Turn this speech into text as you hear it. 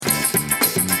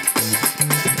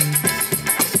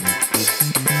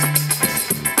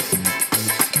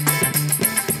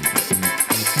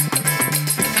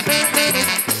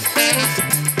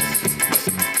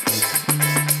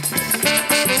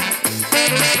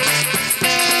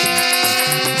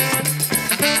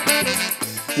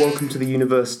Welcome to the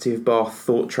University of Bath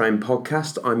Thought Train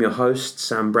podcast. I'm your host,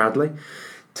 Sam Bradley.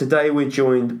 Today we're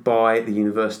joined by the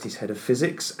university's head of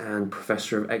physics and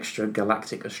professor of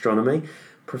extragalactic astronomy,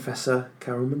 Professor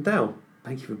Carol Mundell.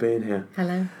 Thank you for being here.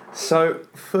 Hello. So,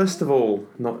 first of all,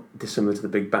 not dissimilar to the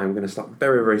Big Bang, we're going to start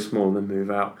very, very small and then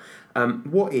move out.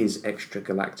 What is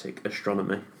extragalactic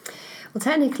astronomy? Well,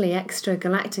 technically,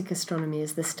 extragalactic astronomy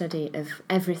is the study of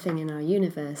everything in our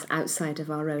universe outside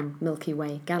of our own Milky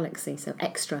Way galaxy. So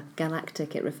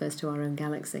extragalactic, it refers to our own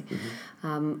galaxy.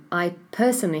 Mm-hmm. I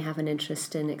personally have an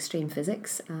interest in extreme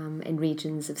physics, in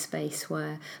regions of space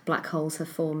where black holes have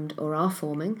formed or are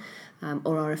forming,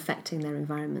 or are affecting their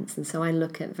environments. And so I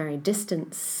look at very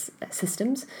distant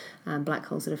systems, black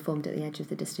holes that have formed at the edge of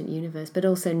the distant universe, but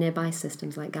also nearby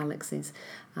systems like galaxies.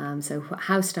 So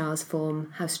how stars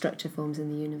form, how structure forms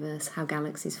in the universe, how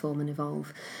galaxies form and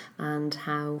evolve, and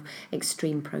how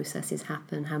extreme processes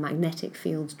happen, how magnetic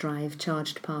fields drive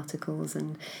charged particles,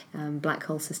 and black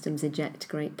hole systems eject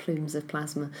great plumes of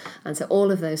plasma. And so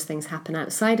all of those things happen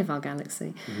outside of our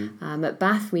galaxy. Mm-hmm. At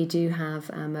Bath we do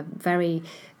have a very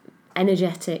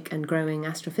energetic and growing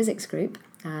astrophysics group,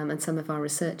 and some of our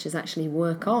researchers actually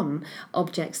work on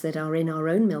objects that are in our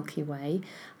own Milky Way.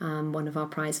 One of our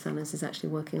prize fellows is actually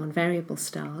working on variable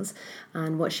stars,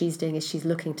 and what she's doing is she's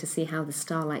looking to see how the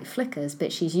starlight flickers,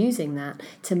 but she's using that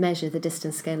to measure the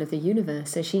distance scale of the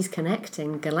universe. So she's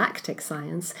connecting galactic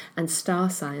science and star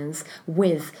science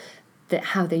with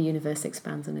how the universe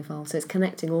expands and evolves. So it's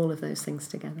connecting all of those things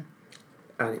together.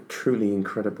 And a truly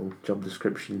incredible job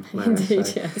description.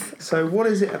 Indeed, yes. So what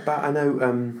is it about, I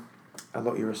know a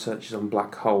lot of your research is on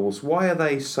black holes. Why are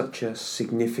they such a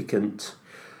significant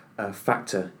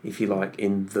factor, if you like,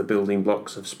 in the building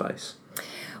blocks of space?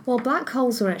 Well, black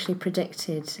holes were actually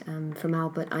predicted from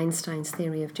Albert Einstein's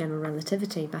theory of general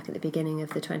relativity back at the beginning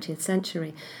of the 20th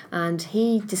century. And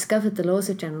he discovered the laws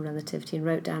of general relativity and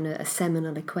wrote down a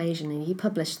seminal equation, and he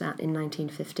published that in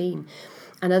 1915.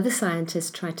 And other scientists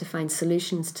tried to find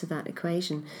solutions to that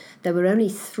equation. There were only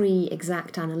 3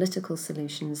 exact analytical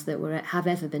solutions that have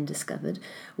ever been discovered.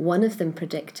 One of them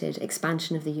predicted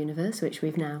expansion of the universe, which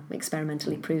we've now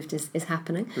experimentally proved is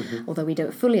happening, although we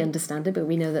don't fully understand it, but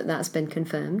we know that that's been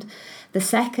confirmed. The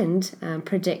second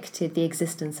predicted the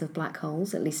existence of black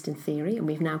holes, at least in theory, and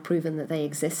we've now proven that they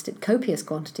exist at copious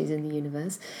quantities in the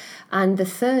universe. And the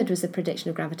third was the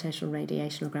prediction of gravitational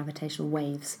radiation or gravitational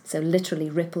waves, so literally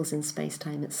ripples in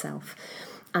space-time itself.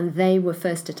 And they were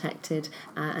first detected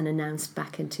and announced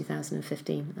back in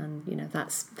 2015, and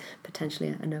that's potentially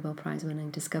a Nobel Prize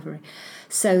winning discovery.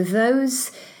 So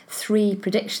those 3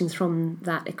 predictions from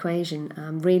that equation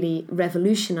really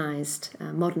revolutionised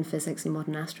modern physics and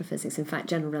modern astrophysics. In fact,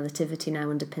 general relativity now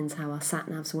underpins how our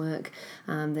sat-navs work.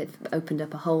 They've opened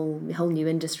up a whole new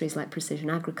industries like precision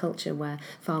agriculture, where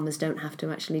farmers don't have to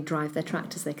actually drive their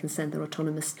tractors. They can send their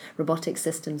autonomous robotic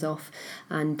systems off,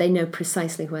 and they know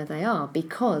precisely where they are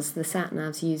because the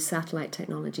sat-navs use satellite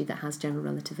technology that has general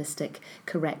relativistic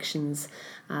corrections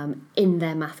in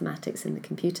their mathematics in the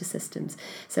computer systems.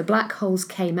 So black holes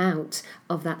came out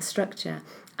of that structure,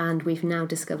 and we've now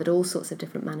discovered all sorts of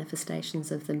different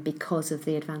manifestations of them because of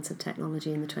the advance of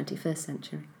technology in the 21st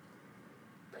century.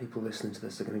 People listening to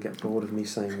this are going to get bored of me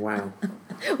saying wow.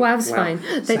 Wow's fine.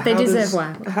 They deserve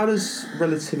wow. How does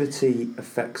relativity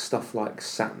affect stuff like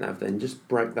sat-nav then? Just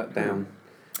break that down.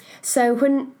 So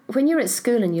when you're at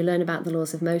school and you learn about the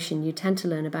laws of motion, you tend to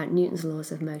learn about Newton's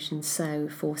laws of motion, so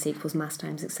force equals mass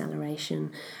times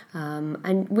acceleration.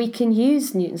 And we can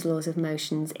use Newton's laws of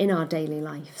motion in our daily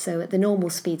life. So at the normal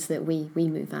speeds that we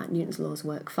move at, Newton's laws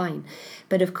work fine.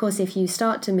 But of course, if you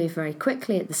start to move very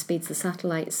quickly at the speeds the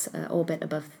satellites orbit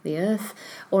above the Earth,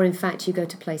 or in fact you go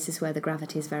to places where the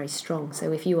gravity is very strong.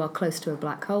 So if you are close to a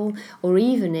black hole, or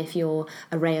even if you're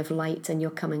a ray of light and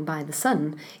you're coming by the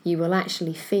sun, you will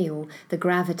actually feel the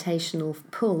gravitational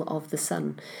pull of the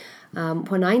sun.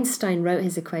 When Einstein wrote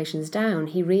his equations down,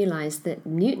 he realised that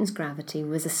Newton's gravity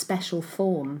was a special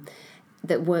form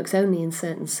that works only in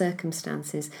certain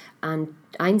circumstances, and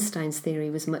Einstein's theory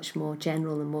was much more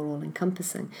general and more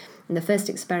all-encompassing. And the first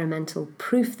experimental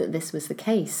proof that this was the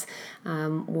case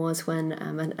was when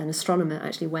an astronomer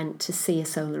actually went to see a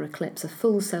solar eclipse, a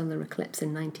full solar eclipse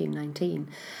in 1919.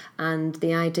 And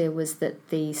the idea was that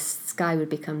the sky would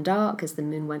become dark as the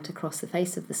moon went across the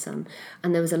face of the sun,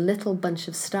 and there was a little bunch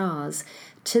of stars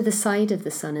to the side of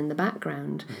the sun in the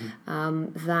background,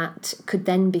 that could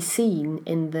then be seen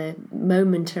in the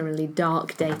momentarily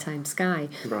dark daytime sky.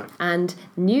 Right. And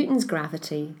Newton's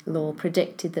gravity law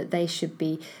predicted that they should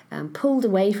be pulled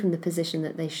away from the position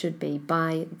that they should be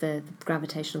by the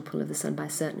gravitational pull of the sun by a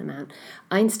certain amount.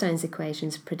 Einstein's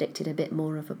equations predicted a bit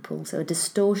more of a pull, so a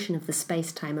distortion of the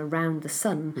space-time around the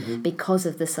sun because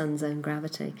of the sun's own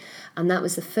gravity. And that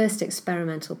was the first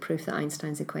experimental proof that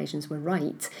Einstein's equations were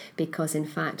right, because in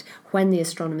fact, when the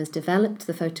astronomers developed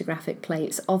the photographic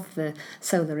plates of the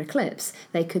solar eclipse,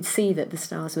 they could see that the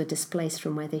stars were displaced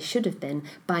from where they should have been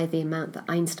by the amount that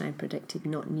Einstein predicted,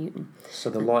 not Newton. So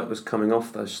the light was coming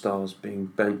off those stars being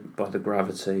bent by the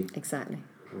gravity. Exactly.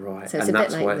 Right, So and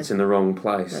that's why it's in the wrong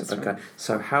place. That's okay, right.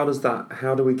 So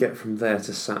how do we get from there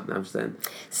to sat-navs then?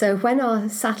 So when our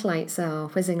satellites are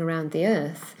whizzing around the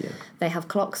Earth, Yeah. they have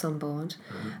clocks on board,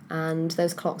 and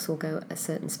those clocks will go at a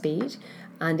certain speed.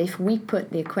 And if we put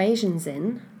the equations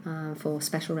in for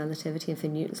special relativity and for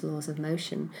Newton's laws of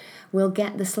motion, we'll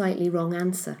get the slightly wrong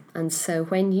answer. And so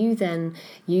when you then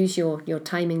use your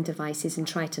timing devices and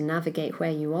try to navigate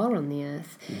where you are on the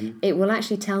Earth, it will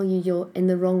actually tell you you're in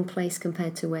the wrong place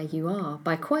compared to where you are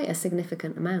by quite a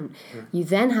significant amount. You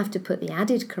then have to put the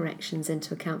added corrections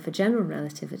into account for general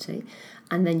relativity,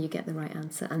 and then you get the right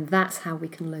answer. And that's how we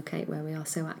can locate where we are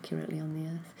so accurately on the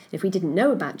Earth. If we didn't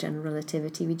know about general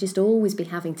relativity, we'd just always be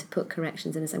having to put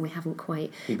corrections in and saying we haven't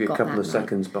quite You'd be a got couple that of right.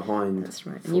 seconds behind. That's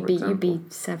right. for And you'd example. be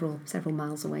several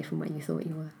miles away from where you thought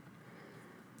you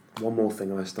were. One more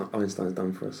thing Einstein's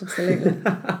done for us. Absolutely.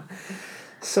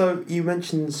 So you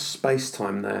mentioned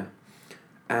space-time there.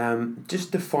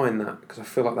 Just define that, because I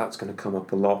feel like that's going to come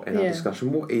up a lot in our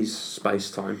discussion. What is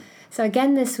space-time? So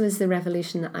again, this was the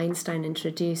revolution that Einstein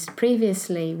introduced.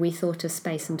 Previously, we thought of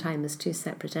space and time as two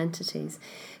separate entities,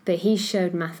 but he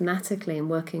showed mathematically, and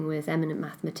working with eminent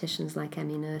mathematicians like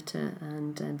Emmy Noether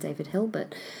and David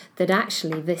Hilbert, that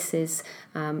actually this is,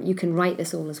 you can write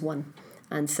this all as one.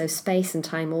 And so space and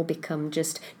time all become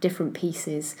just different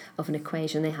pieces of an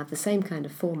equation. They have the same kind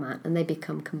of format, and they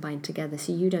become combined together,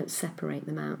 so you don't separate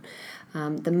them out.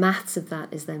 The maths of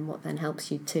that is then what then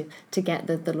helps you to get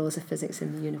the laws of physics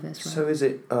in the universe right. So is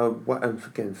it, and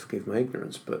again, forgive my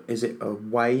ignorance, but is it a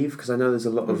wave? Because I know there's a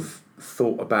lot of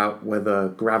thought about whether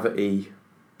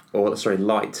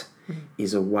light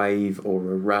is a wave or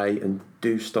a ray, and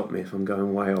do stop me if I'm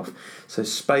going way off. So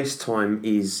space-time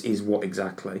is what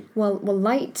exactly? Well,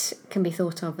 light can be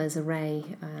thought of as a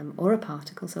ray or a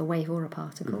particle, so a wave or a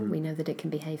particle. We know that it can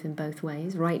behave in both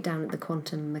ways. Right down at the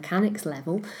quantum mechanics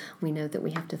level, we know that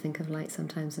we have to think of light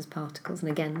sometimes as particles.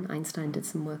 And again, Einstein did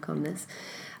some work on this.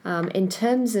 In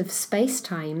terms of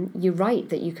space-time, you're right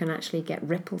that you can actually get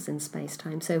ripples in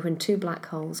space-time. So when two black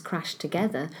holes crash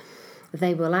together,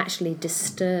 they will actually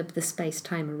disturb the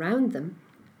space-time around them.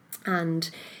 And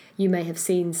you may have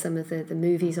seen some of the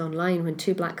movies online. When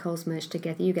two black holes merge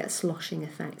together, you get a sloshing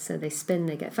effect. So they spin,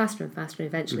 they get faster and faster, and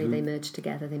eventually they merge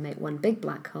together, they make one big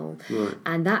black hole. Right.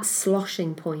 And that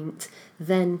sloshing point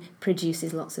then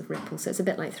produces lots of ripples. So it's a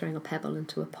bit like throwing a pebble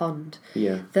into a pond.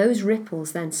 Yeah. Those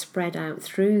ripples then spread out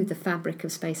through the fabric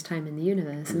of space-time in the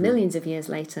universe. And millions of years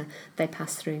later, they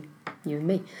pass through you and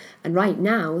me. And right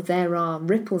now, there are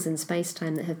ripples in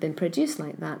space-time that have been produced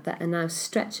like that are now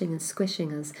stretching and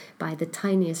squishing us by the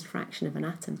tiniest fraction of an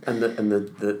atom. And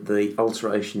the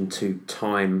alteration to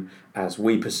time as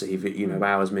we perceive it,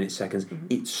 hours, minutes, seconds,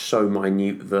 it's so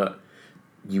minute that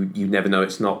you never know.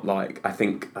 It's not like, I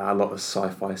think a lot of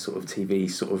sci-fi sort of TV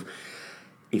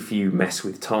if you mess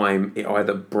with time, it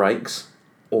either breaks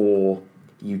or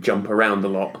you jump around a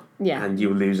lot. Yeah. And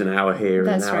you'll lose an hour here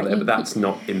and an hour there, but that's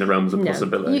not in the realms of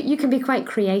possibility. You can be quite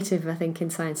creative, I think,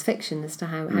 in science fiction as to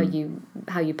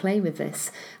how you play with this.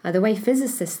 The way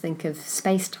physicists think of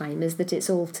space-time is that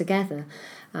it's all together.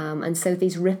 And so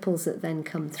these ripples that then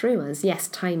come through us, yes,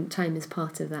 time is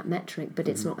part of that metric, but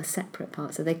it's not a separate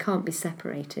part, so they can't be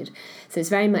separated. So it's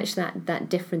very much that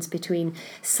difference between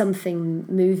something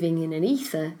moving in an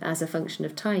ether as a function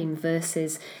of time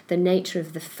versus the nature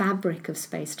of the fabric of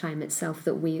space-time itself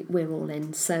that we're all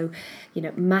in. So,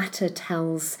 matter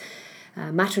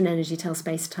and energy tell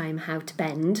space-time how to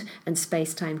bend, and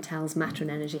space-time tells matter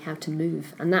and energy how to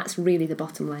move. And that's really the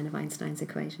bottom line of Einstein's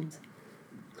equations.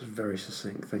 Very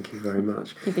succinct, thank you very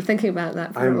much. You've been thinking about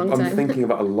that for a long time. I'm thinking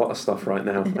about a lot of stuff right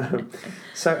now.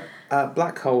 So,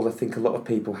 black holes, I think a lot of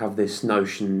people have this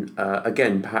notion,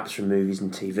 again, perhaps from movies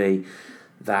and TV,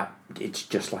 that it's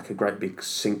just like a great big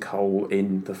sinkhole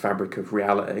in the fabric of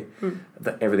reality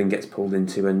that everything gets pulled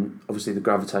into, and obviously the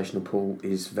gravitational pull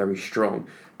is very strong.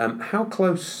 How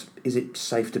close is it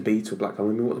safe to be to a black hole?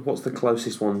 I mean, what's the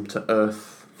closest one to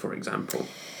Earth, for example?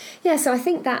 Yeah, so I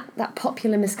think that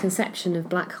popular misconception of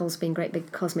black holes being great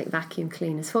big cosmic vacuum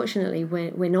cleaners, fortunately,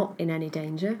 we're not in any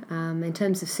danger. In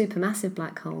terms of supermassive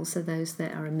black holes, so those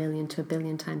that are 1 million to 1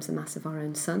 billion times the mass of our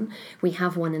own sun, we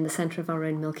have one in the centre of our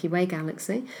own Milky Way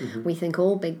galaxy. Mm-hmm. We think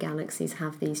all big galaxies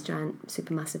have these giant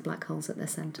supermassive black holes at their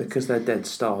centres. Because they're dead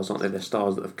stars, aren't they? They're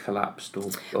stars that have collapsed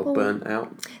or burnt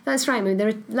out. That's right. I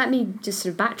mean, let me just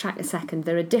sort of backtrack a second.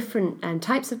 There are different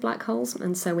types of black holes,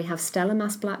 and so we have stellar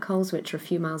mass black holes, which are a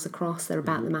few miles across. They're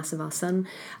about the mass of our sun,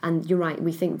 and you're right,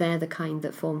 we think they're the kind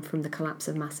that form from the collapse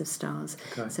of massive stars.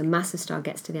 Okay. So massive star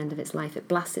gets to the end of its life, it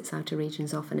blasts its outer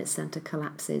regions off and its centre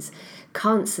collapses,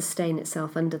 can't sustain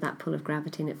itself under that pull of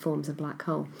gravity, and it forms a black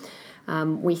hole.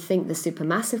 We think the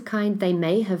supermassive kind, they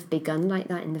may have begun like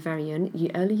that in the very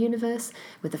early universe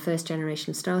with the first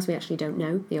generation of stars. We actually don't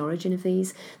know the origin of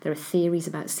these. There are theories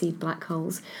about seed black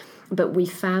holes. But we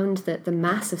found that the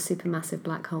mass of supermassive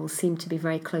black holes seem to be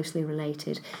very closely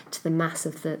related to the mass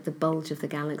of the bulge of the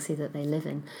galaxy that they live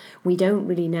in. We don't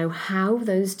really know how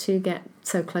those two get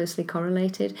so closely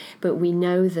correlated, but we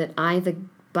know that either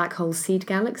black holes seed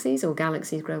galaxies or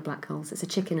galaxies grow black holes. It's a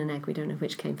chicken and egg. We don't know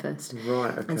which came first.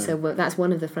 Right, okay. And so that's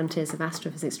one of the frontiers of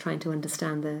astrophysics, trying to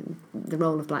understand the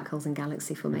role of black holes in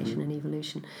galaxy formation and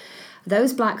evolution.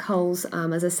 Those black holes,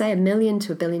 as I say, 1 million to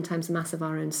 1 billion times the mass of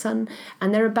our own sun,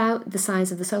 and they're about the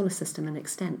size of the solar system in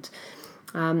extent.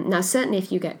 Now, certainly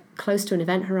if you get close to an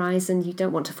event horizon, you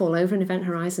don't want to fall over an event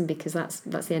horizon because that's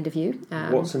the end of you.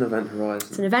 What's an event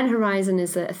horizon? So an event horizon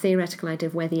is a theoretical idea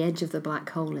of where the edge of the black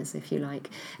hole is, if you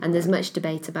like. And there's much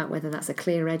debate about whether that's a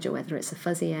clear edge or whether it's a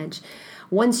fuzzy edge.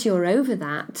 Once you're over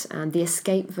that, the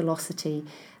escape velocity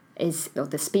or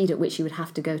the speed at which you would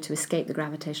have to go to escape the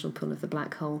gravitational pull of the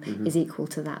black hole is equal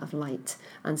to that of light,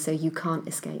 and so you can't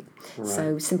escape. Right.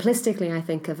 So simplistically, I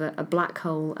think of a black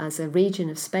hole as a region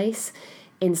of space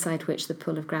inside which the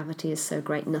pull of gravity is so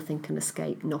great nothing can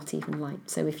escape, not even light.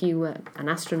 So if you were an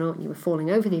astronaut and you were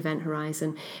falling over the event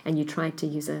horizon and you tried to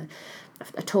use a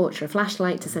torch or a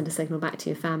flashlight to send a signal back to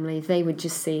your family, they would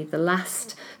just see the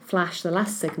last flash, the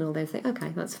last signal. They'd think, okay,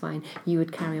 that's fine. You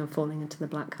would carry on falling into the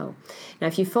black hole. Now,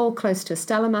 if you fall close to a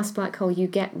stellar mass black hole, you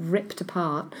get ripped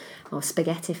apart or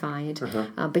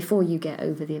spaghettified before you get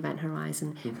over the event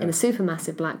horizon. Okay. In a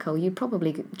supermassive black hole, you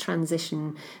probably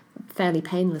transition fairly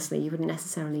painlessly. You wouldn't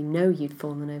necessarily know you'd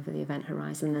fallen over the event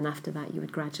horizon. Then after that, you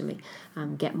would gradually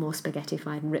get more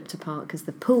spaghettified and ripped apart because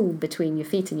the pull between your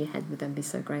feet and your head would then be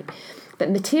so great. But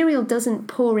material doesn't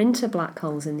pour into black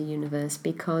holes in the universe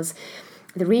because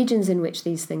the regions in which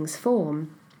these things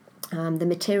form, the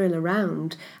material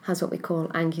around has what we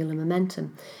call angular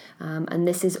momentum. And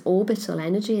this is orbital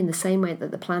energy in the same way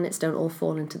that the planets don't all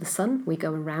fall into the sun. We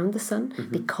go around the sun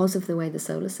because of the way the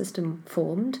solar system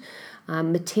formed.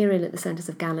 Material at the centres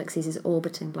of galaxies is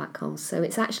orbiting black holes. So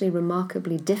it's actually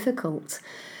remarkably difficult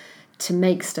to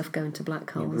make stuff go into black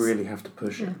holes. You really have to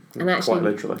push it, and actually,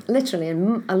 quite literally,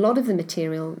 and a lot of the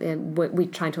material, we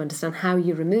try to understand how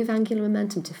you remove angular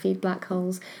momentum to feed black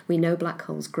holes. We know black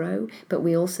holes grow, but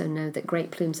we also know that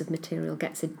great plumes of material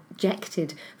gets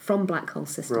ejected from black hole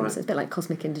systems. Right. So it's a bit like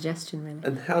cosmic indigestion, really.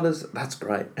 And that's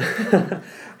great.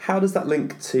 How does that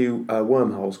link to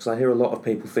wormholes? Because I hear a lot of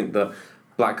people think that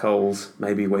black holes,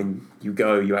 maybe when you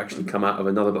go, you actually come out of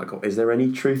another black hole. Is there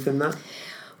any truth in that?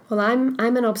 Well, I'm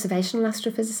an observational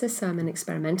astrophysicist, so I'm an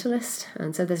experimentalist,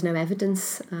 and so there's no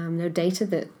evidence, no data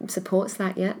that supports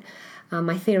that yet.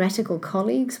 My theoretical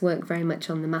colleagues work very much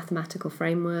on the mathematical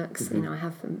frameworks. You know, I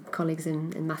have colleagues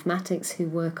in mathematics who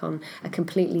work on a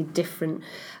completely different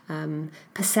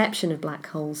perception of black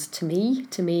holes. To me,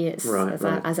 it's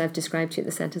as I've described to you at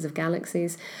the centres of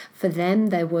galaxies. For them,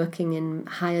 they're working in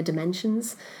higher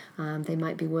dimensions. They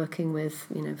might be working with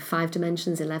 5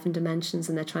 dimensions, 11 dimensions,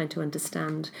 and they're trying to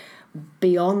understand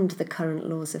beyond the current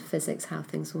laws of physics how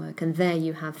things work. And there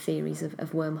you have theories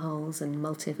of wormholes and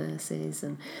multiverses,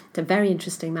 and they're very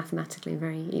interesting mathematically,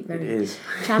 very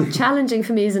challenging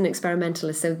for me as an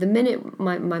experimentalist. So the minute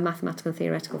my mathematical and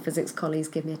theoretical physics colleagues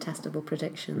give me a testable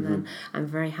prediction, then I'm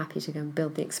very happy to go and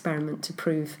build the experiment to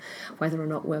prove whether or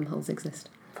not wormholes exist.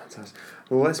 Fantastic.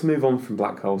 Well, let's move on from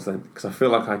black holes then, because I feel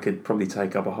like I could probably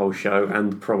take up a whole show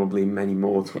and probably many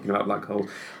more talking about black holes,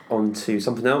 on to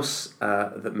something else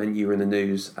that meant you were in the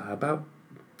news about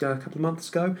a couple of months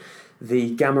ago,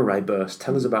 the gamma ray burst.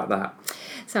 Tell us about that.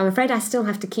 So I'm afraid I still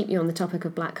have to keep you on the topic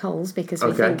of black holes because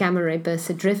we think gamma ray bursts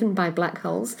are driven by black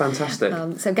holes. Fantastic.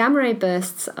 So gamma ray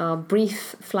bursts are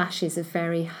brief flashes of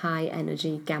very high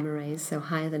energy gamma rays, so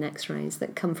higher than X-rays,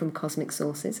 that come from cosmic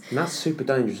sources. And that's super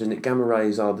dangerous, isn't it? Gamma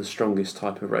rays are the strongest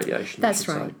type of radiation. That's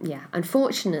right, yeah.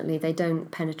 Unfortunately, they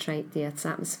don't penetrate the Earth's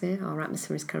atmosphere. Our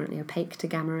atmosphere is currently opaque to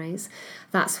gamma rays.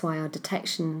 That's why our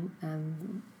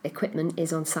detection equipment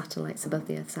is on satellites above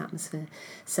the Earth's atmosphere.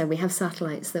 So we have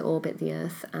satellites that orbit the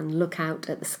Earth and look out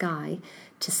at the sky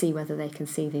to see whether they can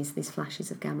see these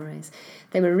flashes of gamma rays.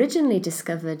 They were originally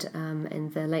discovered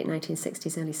in the late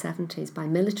 1960s, early 70s by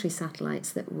military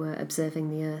satellites that were observing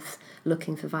the Earth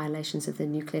looking for violations of the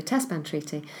Nuclear Test Ban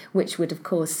Treaty, which would have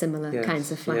caused similar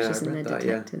kinds of flashes in their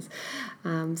detectors.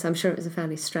 So I'm sure it was a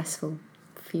fairly stressful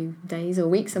few days or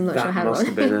weeks, I'm not sure how long. That must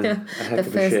have been a heck the of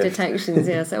a first shift. detections,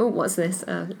 yeah. So, what's this?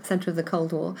 Centre of the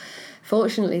Cold War.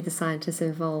 Fortunately, the scientists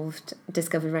involved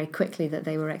discovered very quickly that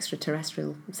they were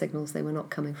extraterrestrial signals. They were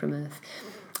not coming from Earth.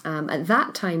 At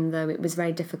that time, though, it was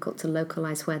very difficult to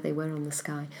localise where they were on the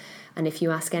sky. And if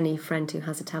you ask any friend who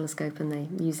has a telescope and they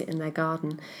use it in their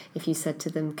garden, if you said to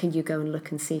them, can you go and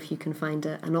look and see if you can find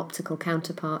an optical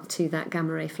counterpart to that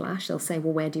gamma ray flash, they'll say,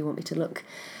 well, where do you want me to look?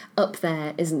 Up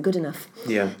there isn't good enough.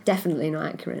 Yeah. Definitely not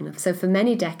accurate enough. So for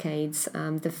many decades,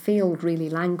 the field really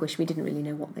languished. We didn't really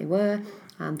know what they were.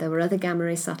 There were other gamma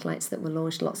ray satellites that were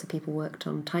launched. Lots of people worked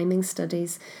on timing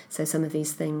studies. So some of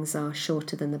these things are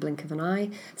shorter than the blink of an eye.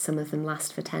 Some of them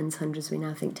last for tens, hundreds, we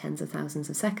now think tens of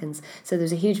thousands of seconds. So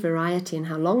there's a huge variety in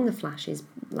how long the flashes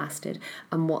lasted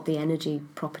and what the energy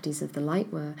properties of the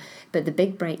light were. But the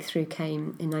big breakthrough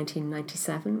came in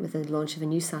 1997 with the launch of a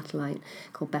new satellite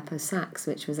called Beppo-SAX,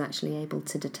 which was actually able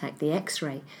to detect the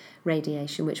X-ray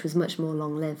radiation, which was much more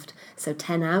long-lived. So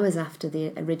 10 hours after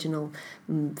the original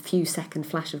few-second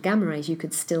flash of gamma rays, you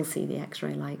could still see the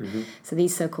X-ray light. Mm-hmm. So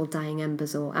these so-called dying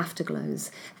embers or afterglows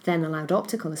then allowed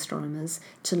optical astronomers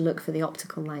to look for the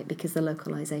optical light because the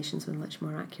localizations were much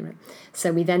more accurate.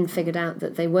 So we then figured out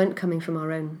that they weren't coming from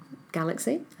our own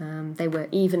galaxy. They were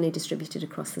evenly distributed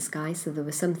across the sky, so there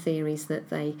were some theories that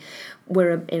they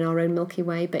were in our own Milky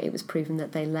Way, but it was proven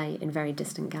that they lay in very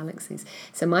distant galaxies.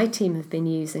 So my team have been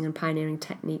using and pioneering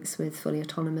techniques with fully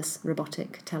autonomous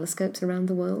robotic telescopes around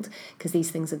the world because these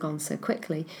things have gone so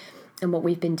quickly. And what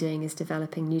we've been doing is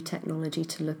developing new technology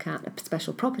to look at a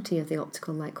special property of the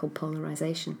optical light called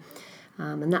polarization.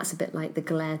 And that's a bit like the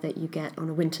glare that you get on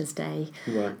a winter's day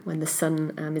when the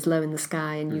sun is low in the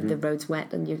sky and the road's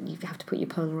wet and you have to put your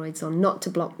Polaroids on, not to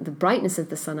block the brightness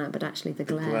of the sun out, but actually the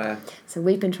glare. So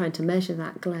we've been trying to measure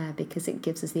that glare because it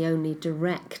gives us the only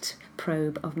direct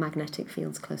probe of magnetic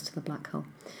fields close to the black hole.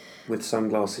 With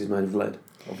sunglasses made of lead,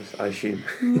 obviously, I assume.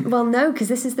 Well, no, because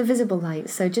this is the visible light.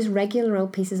 So just regular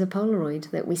old pieces of Polaroid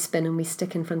that we spin and we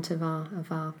stick in front of our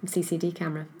CCD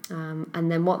camera.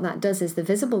 And then what that does is the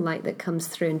visible light that comes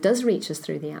through and does reach us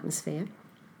through the atmosphere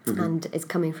and is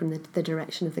coming from the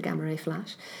direction of the gamma ray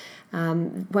flash.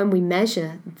 When we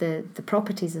measure the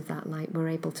properties of that light, we're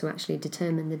able to actually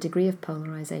determine the degree of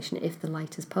polarization if the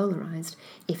light is polarized.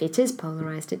 If it is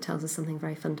polarized, it tells us something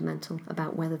very fundamental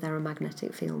about whether there are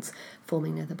magnetic fields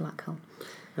forming near the black hole.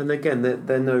 And again,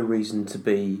 there's no reason to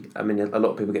be... I mean, a lot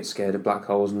of people get scared of black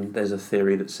holes, and there's a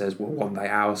theory that says, well, one day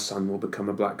our sun will become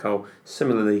a black hole.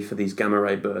 Similarly, for these gamma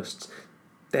ray bursts,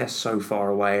 they're so far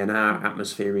away and our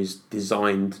atmosphere is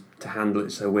designed to handle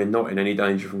it, so we're not in any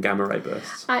danger from gamma ray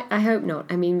bursts. I hope not.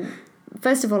 I mean,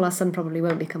 first of all, our sun probably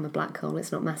won't become a black hole.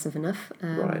 It's not massive enough.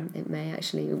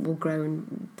 It will grow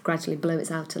and gradually blow its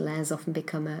outer layers off and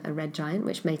become a red giant,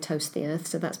 which may toast the Earth,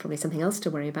 so that's probably something else to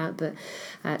worry about, but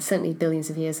certainly billions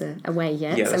of years away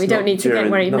yet, so we don't need to get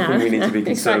worried now. Nothing we need to be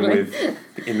concerned with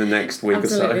in the next week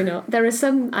Absolutely or so. Not. There are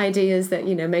some ideas that,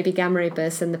 maybe gamma ray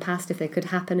bursts in the past, if they could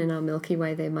happen in our Milky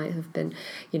Way, they might have been,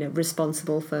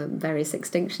 responsible for various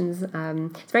extinctions.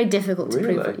 It's very difficult to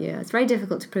prove. Yeah, it's very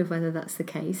difficult to prove whether that's the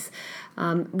case.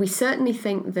 We certainly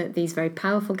think that these very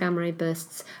powerful gamma ray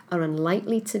bursts are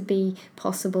unlikely to be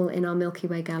possible in our Milky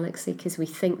Way galaxy because we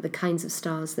think the kinds of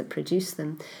stars that produce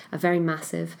them are very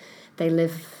massive. They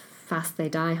live fast, they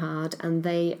die hard, and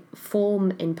they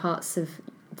form in parts of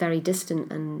very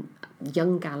distant and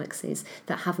young galaxies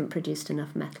that haven't produced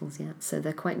enough metals yet. So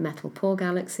they're quite metal-poor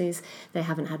galaxies. They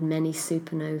haven't had many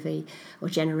supernovae or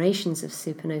generations of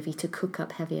supernovae to cook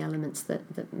up heavy elements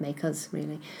that make us,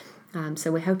 really.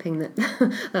 So we're hoping that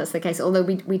that's the case. Although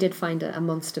we did find a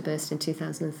monster burst in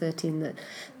 2013 that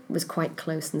was quite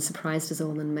close and surprised us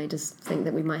all and made us think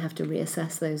that we might have to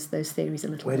reassess those theories a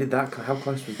little bit. How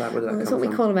close was that? Where did that come from? It's what we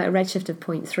call about a redshift of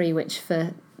 0.3, which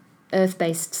for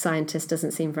Earth-based scientist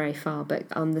doesn't seem very far, but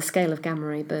on the scale of gamma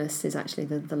ray bursts is actually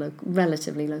the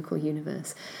relatively local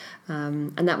universe.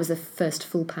 And that was the first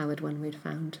full-powered one we'd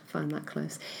found that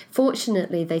close.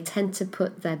 Fortunately, they tend to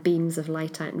put their beams of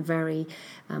light out in very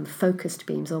focused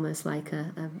beams, almost like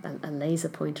a laser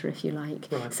pointer, if you like.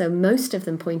 Right. So most of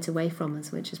them point away from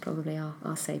us, which is probably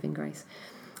our saving grace.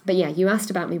 But yeah, you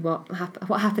asked about me what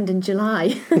happened in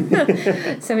July.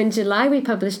 So in July we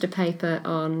published a paper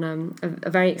on a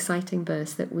very exciting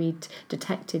burst that we'd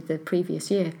detected the previous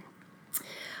year.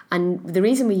 And the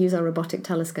reason we use our robotic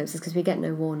telescopes is because we get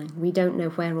no warning. We don't know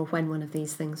where or when one of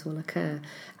these things will occur,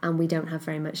 and we don't have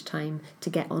very much time to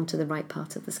get onto the right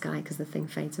part of the sky because the thing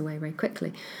fades away very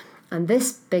quickly. And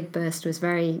this big burst was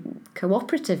very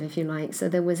cooperative, if you like. So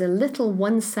there was a little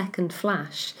 1-second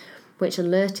flash which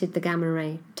alerted the Gamma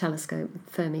Ray Telescope,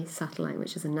 Fermi satellite,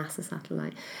 which is a NASA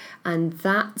satellite. And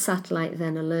that satellite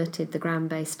then alerted the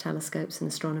ground-based telescopes and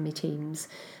astronomy teams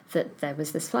that there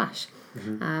was this flash.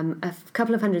 Mm-hmm. A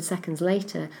couple of 100 seconds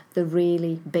later, the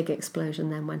really big explosion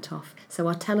then went off. So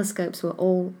our telescopes were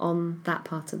all on that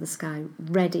part of the sky,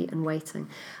 ready and waiting.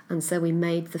 And so we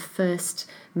made the first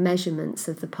measurements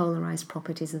of the polarized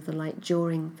properties of the light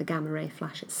during the gamma ray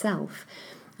flash itself,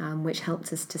 which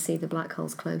helped us to see the black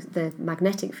holes close, the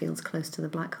magnetic fields close to the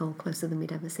black hole, closer than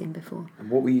we'd ever seen before. And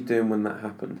what were you doing when that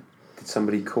happened? Did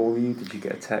somebody call you? Did you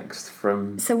get a text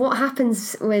from... So what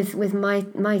happens with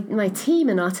my team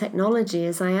and our technology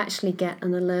is I actually get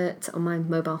an alert on my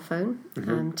mobile phone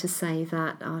to say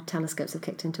that our telescopes have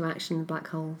kicked into action, the black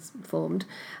hole's formed,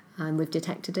 and we've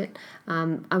detected it.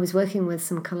 I was working with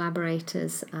some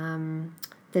collaborators.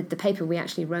 The paper we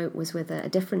actually wrote was with a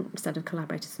different set of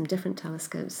collaborators from different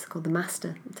telescopes called the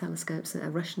Master telescopes, a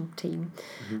Russian team.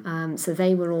 Mm-hmm. So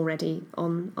they were already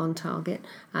on target.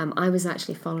 I was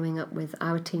actually following up with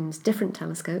our team's different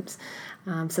telescopes.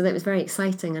 So that was very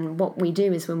exciting. And what we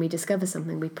do is when we discover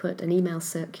something, we put an email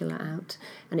circular out,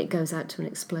 and it goes out to an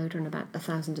exploder, and about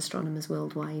 1,000 astronomers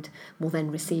worldwide will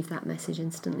then receive that message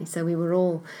instantly. So we were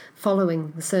all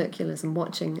following the circulars and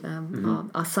watching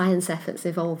our science efforts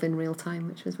evolve in real time,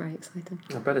 which was very exciting.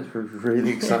 I bet it's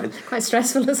really exciting. Quite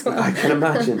stressful as well. I can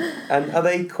imagine. And are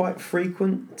they quite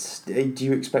frequent? Do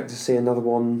you expect to see another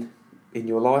one in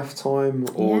your lifetime,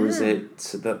 or is it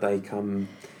that they come,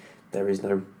 there is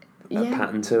no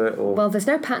pattern to it? Or? Well, there's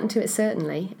no pattern to it,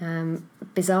 certainly.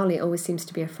 Bizarrely, it always seems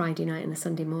to be a Friday night and a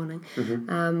Sunday morning.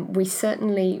 Mm-hmm.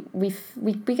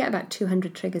 We get about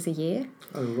 200 triggers a year.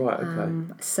 Oh, right,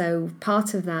 okay. So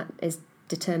part of that is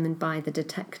determined by the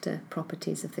detector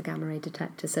properties of the gamma ray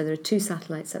detector. So there are 2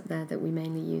 satellites up there that we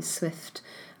mainly use, Swift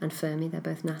and Fermi. They're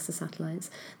both NASA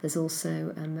satellites. There's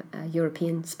also a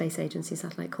European Space Agency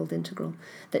satellite called Integral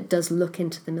that does look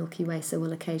into the Milky Way, so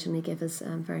will occasionally give us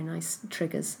very nice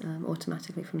triggers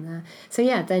automatically from there. So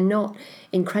yeah, they're not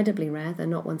incredibly rare. They're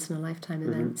not once-in-a-lifetime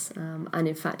events. And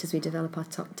in fact, as we develop our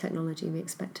technology, we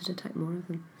expect to detect more of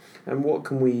them. And what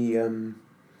can we...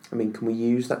 can we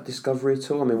use that discovery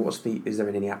at all? Is there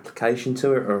any application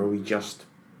to it, or are we just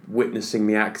witnessing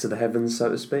the acts of the heavens, so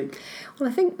to speak? Well,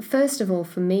 I think, first of all,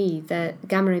 for me, the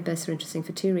gamma ray bursts are interesting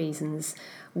for 2 reasons.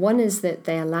 One is that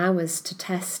they allow us to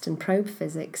test and probe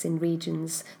physics in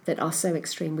regions that are so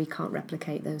extreme we can't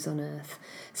replicate those on Earth.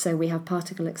 So we have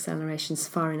particle accelerations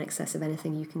far in excess of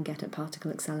anything you can get at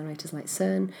particle accelerators like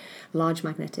CERN, large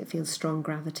magnetic fields, strong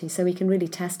gravity. So we can really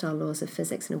test our laws of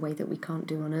physics in a way that we can't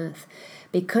do on Earth.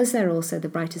 Because they're also the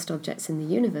brightest objects in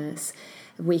the universe,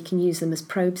 we can use them as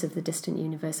probes of the distant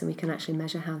universe, and we can actually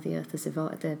measure how the Earth has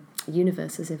evolved, the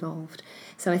universe has evolved.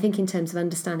 So I think in terms of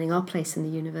understanding our place in the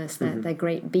universe, they're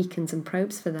great beacons and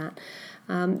probes for that.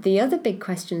 The other big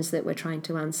questions that we're trying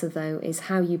to answer, though, is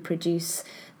how you produce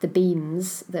the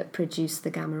beams that produce the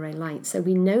gamma ray light. So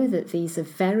we know that these are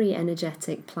very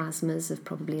energetic plasmas of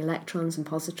probably electrons and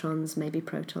positrons, maybe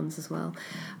protons as well.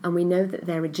 And we know that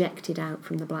they're ejected out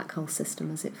from the black hole system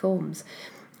as it forms.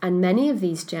 And many of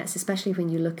these jets, especially when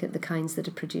you look at the kinds that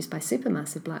are produced by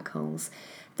supermassive black holes,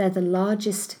 they're the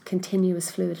largest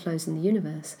continuous fluid flows in the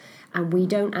universe. And we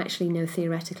don't actually know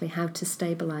theoretically how to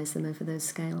stabilize them over those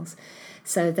scales.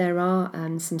 So there are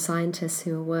some scientists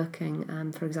who are working,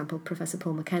 for example, Professor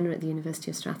Paul McKenna at the University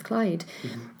of Strathclyde.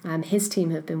 His team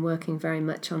have been working very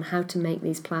much on how to make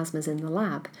these plasmas in the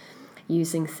lab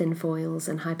using thin foils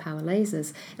and high-power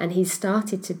lasers, and he's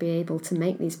started to be able to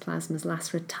make these plasmas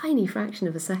last for a tiny fraction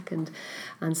of a second.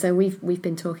 And so we've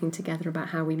been talking together about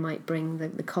how we might bring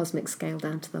the cosmic scale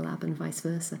down to the lab and vice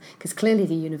versa, because clearly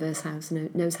the universe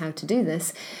knows how to do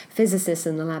this. Physicists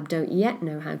in the lab don't yet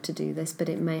know how to do this, but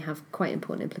it may have quite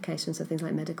important implications for things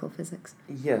like medical physics.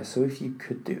 Yeah, so if you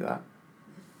could do that,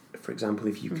 for example,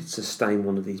 if you could sustain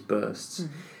one of these bursts,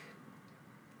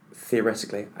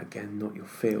 theoretically, again, not your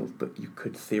field, but you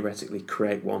could theoretically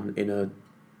create one in a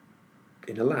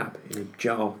lab, in a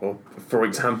jar, or for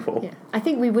example. Yeah, I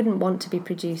think we wouldn't want to be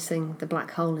producing the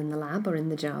black hole in the lab or in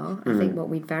the jar. I think what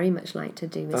we'd very much like to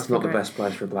do is That's not the best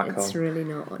place for a black hole. It's really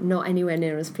not anywhere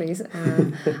near us, please.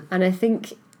 And I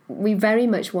think we very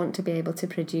much want to be able to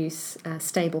produce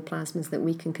stable plasmas that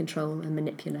we can control and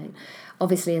manipulate.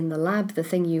 Obviously, in the lab, the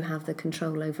thing you have the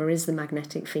control over is the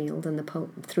magnetic field and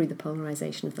through the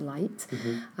polarization of the light.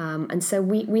 And so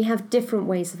we have different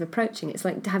ways of approaching it. It's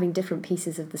like having different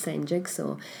pieces of the same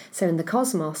jigsaw. So in the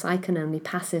cosmos, I can only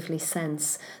passively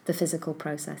sense the physical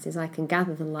processes. I can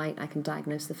gather the light, I can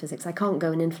diagnose the physics. I can't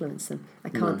go and influence them. I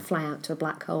can't fly out to a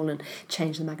black hole and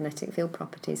change the magnetic field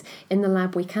properties. In the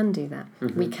lab, we can do that.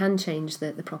 We can change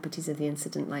the properties of the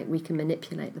incident light. We can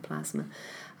manipulate the plasma.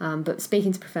 But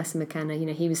speaking to Professor McKenna,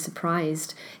 he was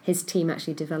surprised. His team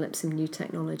actually developed some new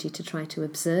technology to try to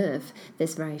observe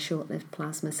this very short-lived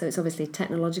plasma. So it's obviously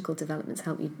technological developments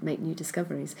help you make new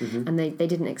discoveries. And they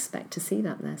didn't expect to see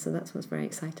that there. So that's what's very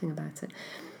exciting about it.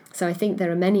 So I think there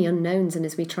are many unknowns, and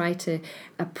as we try to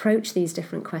approach these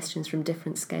different questions from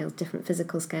different scales, different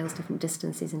physical scales, different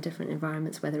distances in different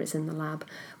environments, whether it's in the lab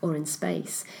or in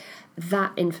space,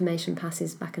 that information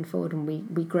passes back and forward, and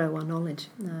we grow our knowledge,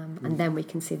 and then we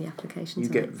can see the applications.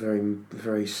 You get very,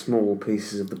 very small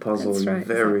pieces of the puzzle, That's and right,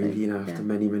 exactly. After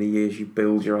many, many years, you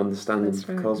build your understanding of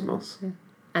the cosmos. Yeah.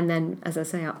 And then, as I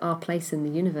say, our place in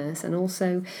the universe, and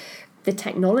also the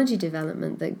technology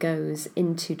development that goes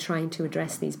into trying to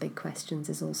address these big questions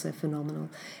is also phenomenal.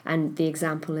 And the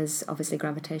example is obviously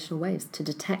gravitational waves. To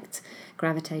detect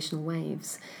gravitational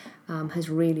waves has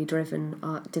really driven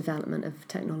our development of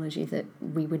technology that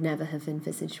we would never have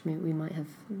envisaged. We might have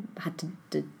had to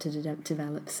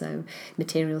develop. So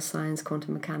material science,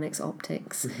 quantum mechanics,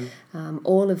 optics,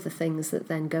 all of the things that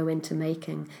then go into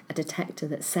making a detector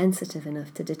that's sensitive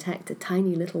enough to detect a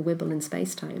tiny little wibble in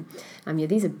space-time.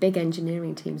 These are big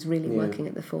engineering teams really working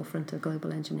at the forefront of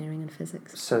global engineering and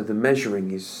physics. So the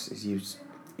measuring is used,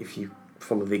 if you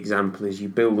follow the example, is you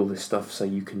build all this stuff so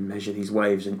you can measure these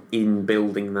waves, and in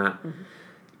building that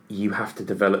you have to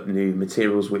develop new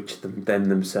materials which then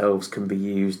themselves can be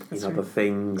used in other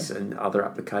things and other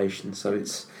applications. So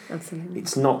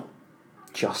it's not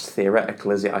just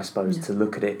theoretical, is it? I suppose to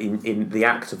look at it in the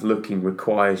act of looking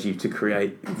requires you to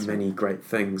create many great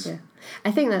things. Yeah,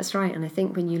 I think that's right. And I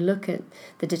think when you look at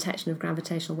the detection of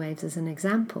gravitational waves as an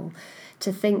example,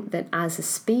 to think that as a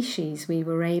species we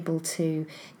were able to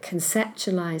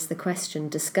conceptualize the question,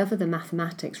 discover the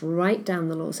mathematics, write down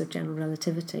the laws of general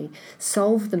relativity,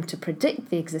 solve them to predict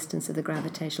the existence of the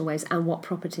gravitational waves and what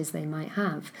properties they might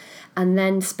have, and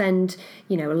then spend,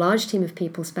 a large team of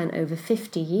people spent over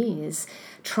 50 years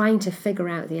trying to figure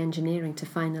out the engineering to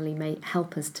finally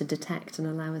help us to detect and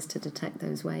allow us to detect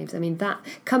those waves. That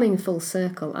coming full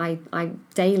circle, I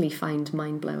daily find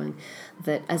mind-blowing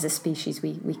that as a species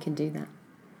we can do that.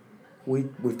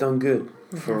 We've done good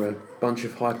for a bunch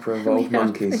of hyper-evolved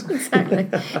monkeys. Exactly.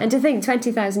 And to think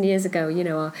 20,000 years ago,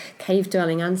 our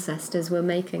cave-dwelling ancestors were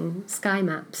making sky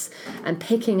maps and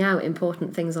picking out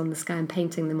important things on the sky and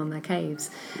painting them on their caves.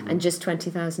 And just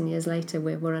 20,000 years later,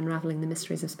 we're unravelling the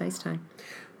mysteries of space-time.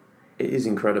 It is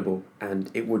incredible, and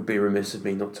it would be remiss of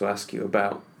me not to ask you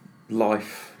about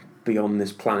life beyond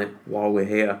this planet while we're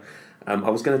here. I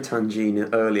was going to tangent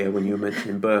earlier when you were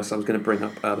mentioning bursts. I was going to bring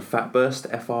up the FAT burst,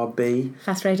 FRB.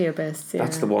 Fast radio bursts, yeah.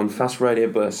 That's the one, fast radio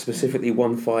burst, specifically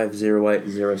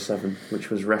 150807,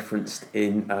 which was referenced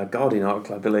in a Guardian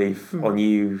article, I believe, on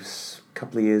News a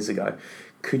couple of years ago.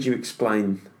 Could you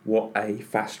explain what a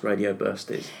fast radio burst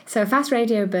is? So a fast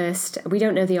radio burst, we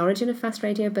don't know the origin of fast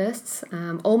radio bursts,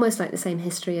 almost like the same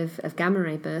history of gamma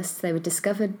ray bursts. They were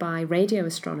discovered by radio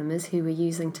astronomers who were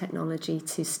using technology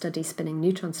to study spinning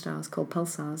neutron stars called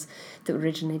pulsars that were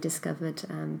originally discovered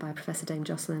by Professor Dame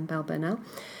Jocelyn Bell Burnell.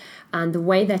 And the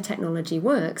way their technology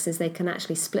works is they can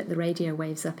actually split the radio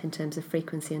waves up in terms of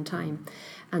frequency and time.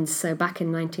 And so back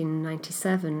in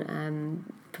 1997,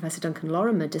 Professor Duncan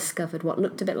Lorimer discovered what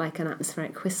looked a bit like an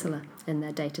atmospheric whistler in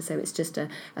their data. So it's just a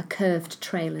curved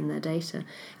trail in their data.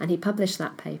 And he published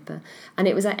that paper. And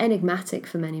it was enigmatic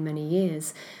for many, many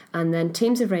years. And then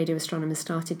teams of radio astronomers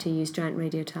started to use giant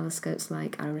radio telescopes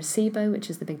like Arecibo, which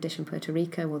is the big dish in Puerto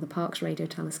Rico, or the Parkes Radio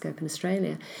Telescope in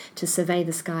Australia, to survey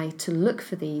the sky to look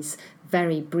for these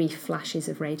very brief flashes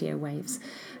of radio waves.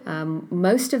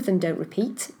 Most of them don't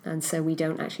repeat, and so we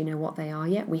don't actually know what they are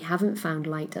yet. We haven't found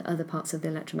light at other parts of the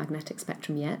electromagnetic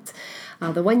spectrum yet.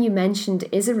 The one you mentioned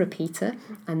is a repeater,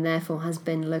 and therefore has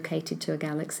been located to a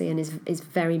galaxy and is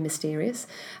very mysterious.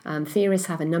 Theorists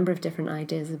have a number of different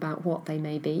ideas about what they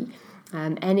may be.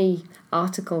 Any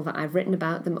article that I've written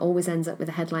about them always ends up with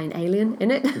a headline alien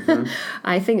in it.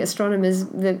 I think astronomers,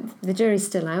 the jury's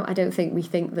still out. I don't think we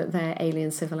think that they're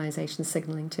alien civilizations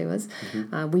signalling to us.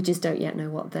 We just don't yet know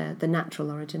what the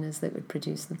natural origin is that would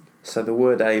produce them. So the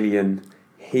word alien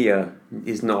here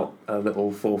is not a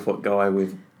little 4-foot guy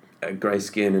with grey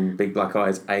skin and big black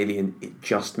eyes. Alien, it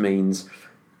just means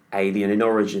alien in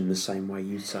origin, the same way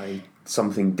you say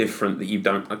something different that you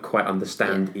don't quite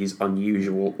understand is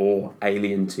unusual or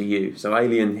alien to you. So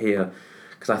alien here,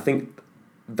 because I think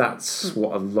that's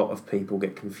what a lot of people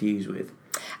get confused with.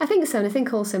 I think so, and I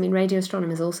think also, radio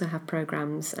astronomers also have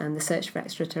programmes, the Search for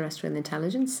Extraterrestrial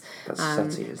Intelligence. That's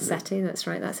SETI, isn't it? SETI, that's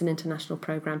right, that's an international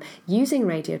programme, using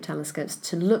radio telescopes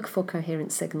to look for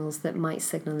coherent signals that might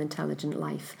signal intelligent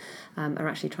life, are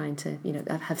actually trying to,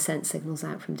 have sent signals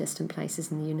out from distant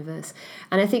places in the universe.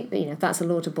 And I think, that's a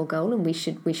laudable goal, and we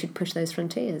should push those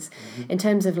frontiers. In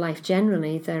terms of life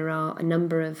generally, there are a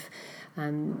number of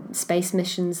space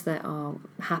missions that are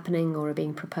happening or are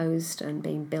being proposed and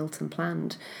being built and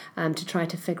planned to try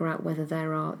to figure out whether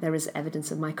there is evidence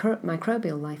of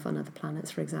microbial life on other planets,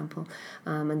 for example.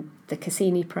 And the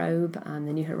Cassini probe and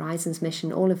the New Horizons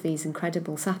mission, all of these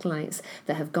incredible satellites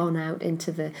that have gone out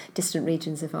into the distant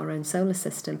regions of our own solar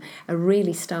system are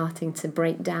really starting to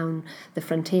break down the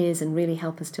frontiers and really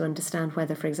help us to understand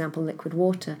whether, for example, liquid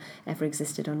water ever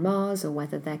existed on Mars or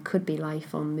whether there could be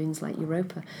life on moons like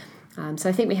Europa. So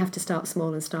I think we have to start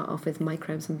small and start off with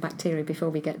microbes and bacteria before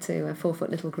we get to 4-foot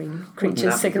little green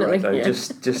creatures signalling. Right,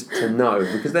 just to know,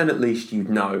 because then at least you'd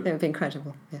know. It would be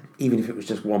incredible, yeah. Even if it was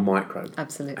just one microbe.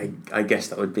 Absolutely. I guess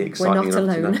that would be exciting. We're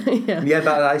not alone. To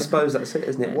know. I suppose that's it,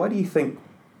 isn't it? Why do you think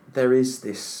there is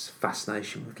this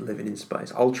fascination with living in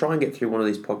space? I'll try and get through one of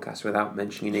these podcasts without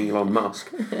mentioning Elon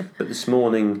Musk, but this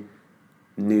morning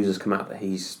news has come out that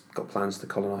he's got plans to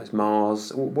colonise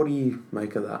Mars. What do you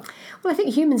make of that? Well, I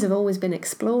think humans have always been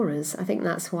explorers. I think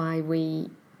that's why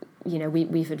we've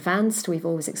advanced. We've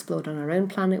always explored on our own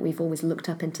planet. We've always looked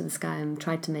up into the sky and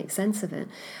tried to make sense of it.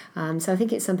 So I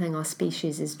think it's something our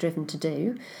species is driven to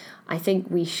do. I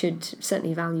think we should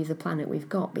certainly value the planet we've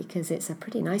got because it's a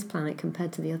pretty nice planet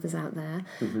compared to the others out there.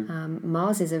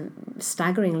 Mars is a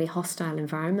staggeringly hostile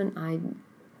environment.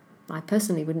 I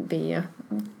personally wouldn't be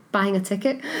buying a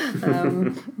ticket,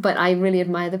 but I really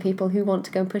admire the people who want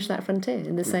to go and push that frontier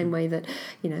in the same way that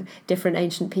different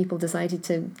ancient people decided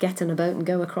to get on a boat and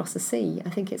go across the sea. I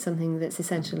think it's something that's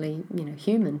essentially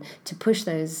human to push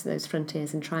those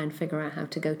frontiers and try and figure out how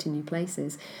to go to new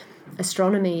places.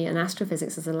 Astronomy and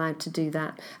astrophysics has allowed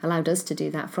us to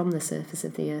do that from the surface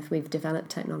of the Earth. We've developed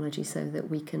technology so that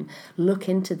we can look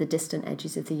into the distant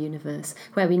edges of the universe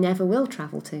where we never will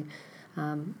travel to.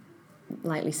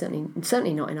 Likely,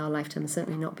 certainly not in our lifetime,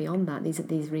 certainly not beyond that.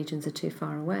 These regions are too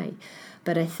far away.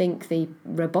 But I think the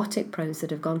robotic probes that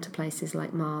have gone to places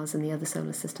like Mars and the other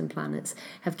solar system planets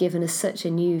have given us such a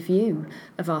new view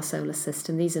of our solar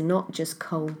system. These are not just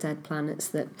cold, dead planets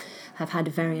that have had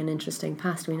a very uninteresting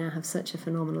past. We now have such a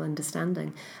phenomenal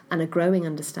understanding and a growing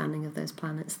understanding of those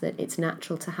planets that it's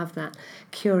natural to have that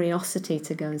curiosity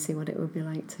to go and see what it would be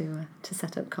like to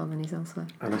set up colonies elsewhere.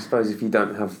 And I suppose if you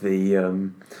don't have the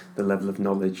level of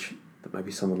knowledge that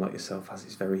maybe someone like yourself has,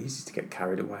 it's very easy to get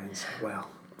carried away and say, well,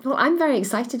 I'm very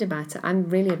excited about it. I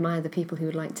really admire the people who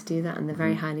would like to do that and the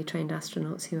very highly trained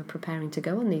astronauts who are preparing to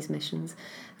go on these missions.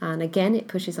 And again, it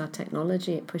pushes our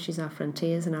technology, it pushes our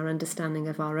frontiers and our understanding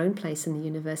of our own place in the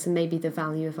universe and maybe the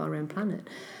value of our own planet.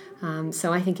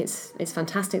 So I think it's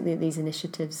fantastic that these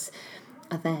initiatives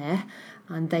are there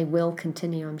and they will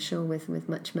continue, I'm sure, with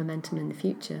much momentum in the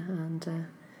future. And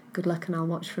good luck, and I'll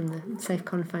watch from the safe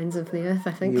confines of the Earth,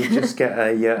 I think. You'll just get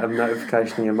a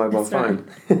notification on your mobile phone.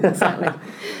 Right. Exactly.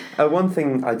 One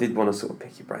thing I did want to sort of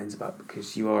pick your brains about,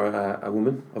 because you are a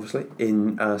woman, obviously,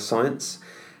 in science,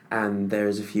 and there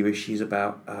is a few issues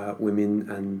about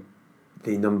women and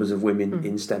the numbers of women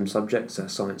in STEM subjects,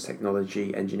 science,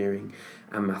 technology, engineering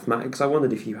and mathematics. I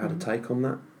wondered if you had a take on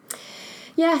that.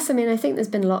 Yes, I think there's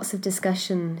been lots of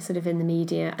discussion sort of in the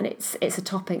media, and it's a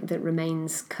topic that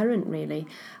remains current, really.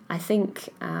 I think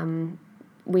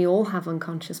we all have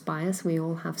unconscious bias. We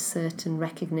all have certain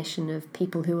recognition of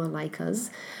people who are like us,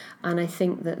 and I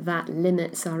think that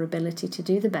limits our ability to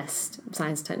do the best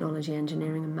science, technology,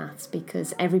 engineering and maths,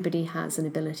 because everybody has an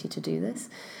ability to do this,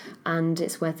 and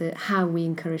it's how we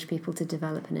encourage people to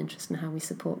develop an interest and how we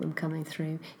support them coming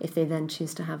through if they then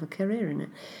choose to have a career in it.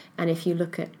 And if you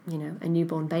look at a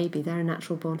newborn baby, they're a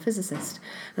natural born physicist,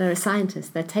 they're a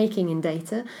scientist, they're taking in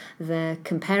data, they're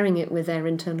comparing it with their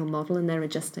internal model and they're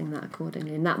adjusting that accordingly.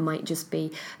 naturally, and that might just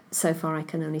be, so far I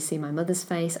can only see my mother's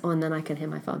face, and then I can hear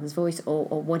my father's voice, or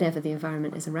whatever the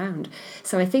environment is around.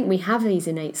 So I think we have these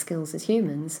innate skills as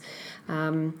humans.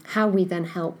 How we then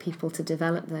help people to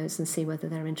develop those and see whether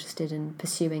they're interested in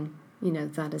pursuing,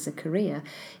 that as a career,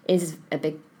 is a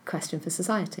big question for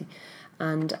society.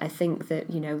 And I think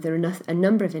that, there are a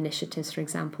number of initiatives, for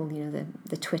example,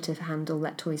 the Twitter handle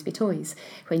Let Toys Be Toys,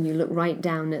 when you look right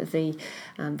down at the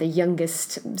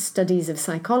youngest studies of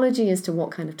psychology as to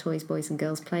what kind of toys boys and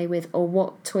girls play with, or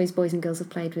what toys boys and girls have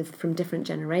played with from different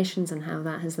generations, and how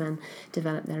that has then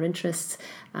developed their interests,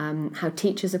 how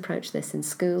teachers approach this in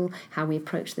school, how we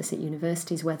approach this at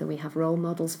universities, whether we have role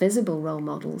models, visible role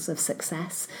models of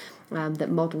success,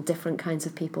 that model different kinds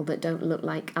of people that don't look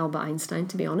like Albert Einstein,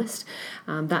 to be honest.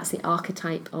 That's the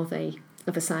archetype of a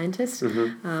scientist.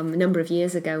 Mm-hmm. A number of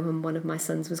years ago, when one of my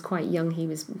sons was quite young, he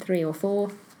was 3 or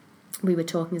 4, we were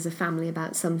talking as a family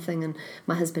about something, and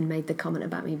my husband made the comment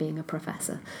about me being a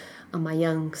professor. And my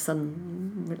young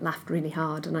son laughed really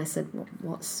hard, and I said,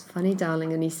 "What's funny,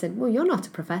 darling?" And he said, "Well, you're not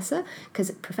a professor, because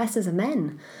professors are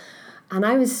men." And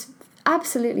I was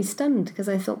absolutely stunned, because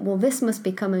I thought, well, this must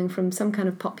be coming from some kind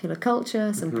of popular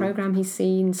culture, some program he's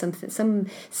seen, some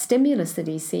stimulus that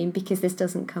he's seen, because this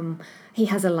doesn't come. He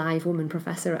has a live woman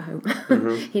professor at home.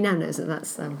 He now knows that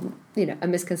that's a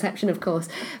misconception, of course,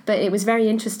 but it was very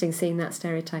interesting seeing that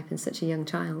stereotype in such a young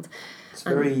child.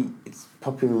 It's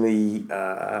popularly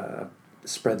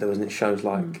spread though, isn't it? Shows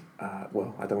like I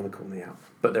don't want to call them out,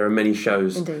 but there are many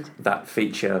shows Indeed. that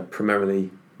feature primarily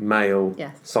male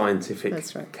scientific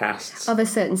right. casts of a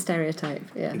certain stereotype.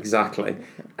 Yeah, exactly.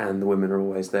 And the women are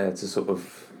always there to sort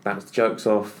of bounce the jokes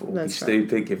off, or be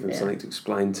stupid, give them something to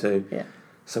explain to. Yeah.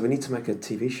 So we need to make a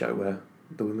TV show where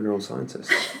the women are all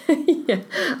scientists. Yeah,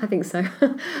 I think so.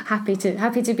 happy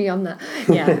to be on that.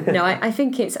 Yeah, no, I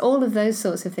think it's all of those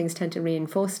sorts of things tend to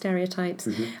reinforce stereotypes,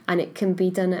 and it can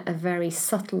be done at a very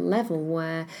subtle level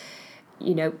where,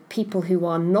 people who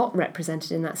are not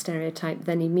represented in that stereotype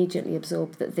then immediately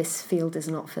absorb that this field is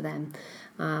not for them.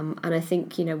 And I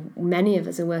think, many of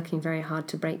us are working very hard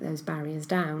to break those barriers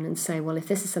down and say, well, if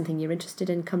this is something you're interested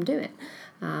in, come do it.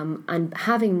 And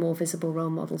having more visible role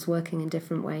models working in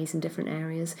different ways in different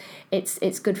areas,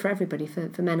 it's good for everybody,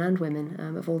 for men and women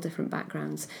of all different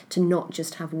backgrounds, to not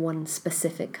just have one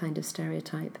specific kind of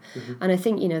stereotype. And I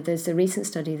think, there's a recent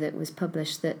study that was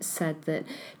published that said that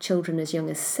children as young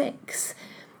as 6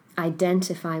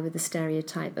 identify with the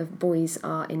stereotype of boys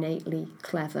are innately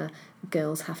clever,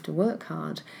 girls have to work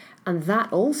hard. And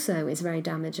that also is very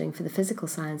damaging for the physical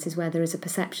sciences, where there is a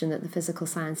perception that the physical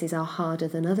sciences are harder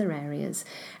than other areas.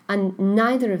 And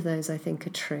neither of those, I think,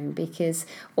 are true, because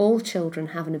all children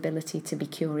have an ability to be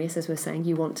curious. As we're saying,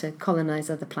 you want to colonise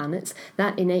other planets.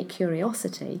 That innate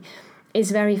curiosity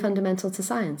is very fundamental to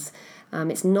science.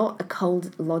 It's not a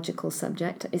cold, logical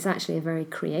subject. It's actually a very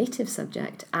creative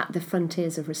subject at the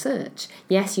frontiers of research.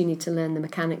 Yes, you need to learn the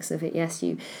mechanics of it. Yes,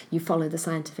 you follow the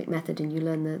scientific method and you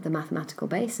learn the mathematical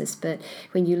basis. But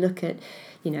when you look at,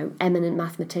 eminent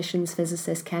mathematicians,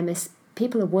 physicists, chemists,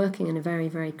 people are working in a very,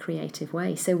 very creative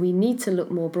way. So we need to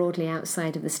look more broadly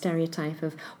outside of the stereotype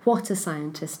of what a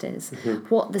scientist is,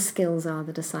 what the skills are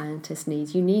that a scientist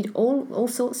needs. You need all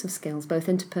sorts of skills, both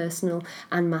interpersonal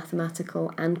and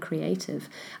mathematical and creative.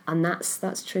 And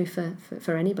that's true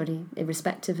for anybody,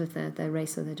 irrespective of their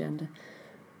race or their gender.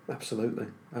 Absolutely.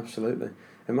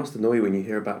 It must annoy you when you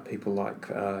hear about people like,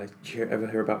 did you ever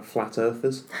hear about flat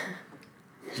earthers?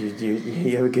 Did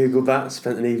you ever Google that?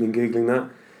 Spent an evening Googling that?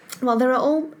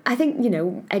 Well, I think,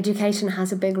 education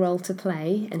has a big role to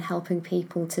play in helping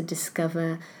people to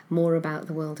discover more about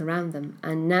the world around them.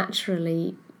 And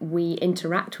naturally, we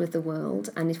interact with the world.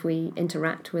 And if we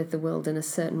interact with the world in a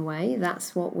certain way,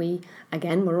 that's what we're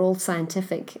all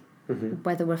scientific,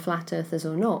 whether we're flat earthers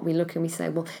or not. We look and we say,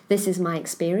 well, this is my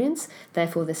experience,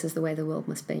 therefore this is the way the world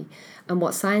must be. And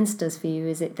what science does for you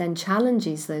is it then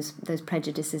challenges those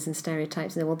prejudices and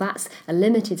stereotypes. And well, that's a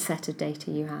limited set of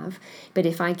data you have, but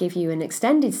if I give you an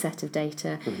extended set of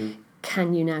data,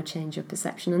 can you now change your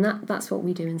perception? And that's what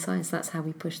we do in science. That's how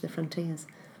we push the frontiers.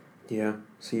 Yeah,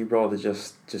 so you'd rather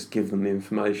just give them the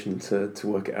information to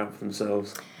work it out for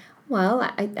themselves? Well,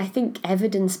 I think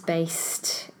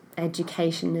evidence-based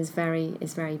education is very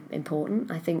important.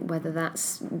 I think whether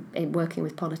that's working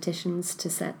with politicians to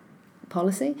set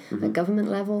policy at government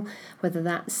level, whether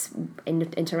that's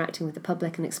interacting with the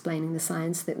public and explaining the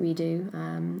science that we do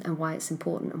and why it's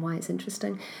important and why it's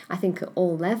interesting. I think at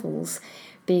all levels,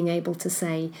 being able to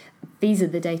say, these are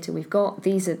the data we've got,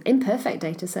 these are imperfect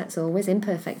data sets, always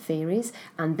imperfect theories,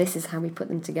 and this is how we put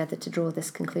them together to draw this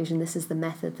conclusion. This is the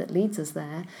method that leads us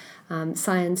there.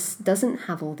 Science doesn't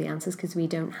have all the answers because we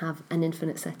don't have an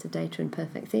infinite set of data and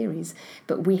perfect theories,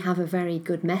 but we have a very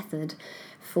good method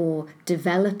for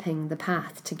developing the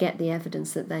path to get the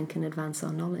evidence that then can advance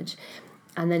our knowledge.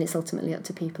 And then it's ultimately up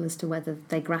to people as to whether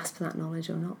they grasp that knowledge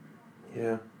or not.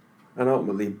 Yeah. And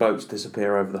ultimately, boats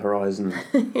disappear over the horizon,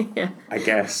 Yeah. I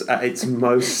guess, at its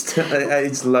most, at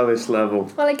its lowest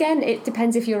level. Well, again, it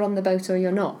depends if you're on the boat or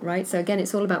you're not, right? So again,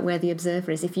 it's all about where the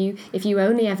observer is. If you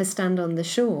only ever stand on the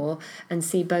shore and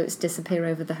see boats disappear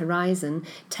over the horizon,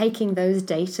 taking those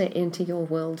data into your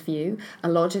worldview, a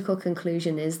logical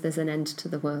conclusion is there's an end to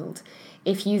the world.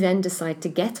 If you then decide to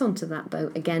get onto that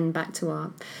boat, again, back to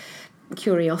our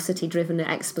curiosity-driven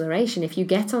exploration, if you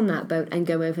get on that boat and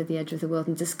go over the edge of the world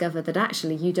and discover that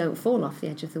actually you don't fall off the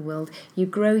edge of the world, you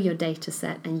grow your data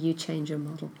set and you change your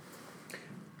model.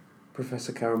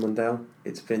 Professor Carol Mundell,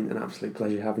 it's been an absolute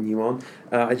pleasure having you on.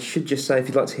 I should just say, if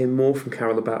you'd like to hear more from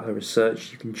Carol about her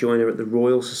research, you can join her at the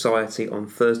Royal Society on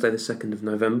Thursday the 2nd of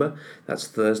November. That's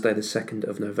Thursday the 2nd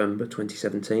of November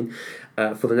 2017.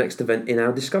 For the next event in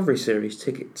our Discovery series.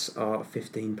 Tickets are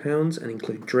 £15 and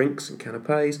include drinks and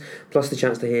canapes, plus the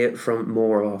chance to hear from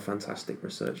more of our fantastic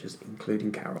researchers,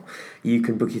 including Carol. You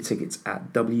can book your tickets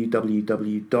at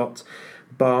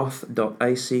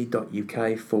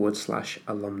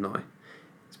www.bath.ac.uk/alumni.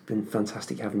 It's been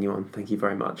fantastic having you on. Thank you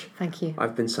very much. Thank you.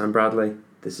 I've been Sam Bradley.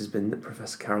 This has been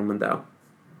Professor Carol Mundell.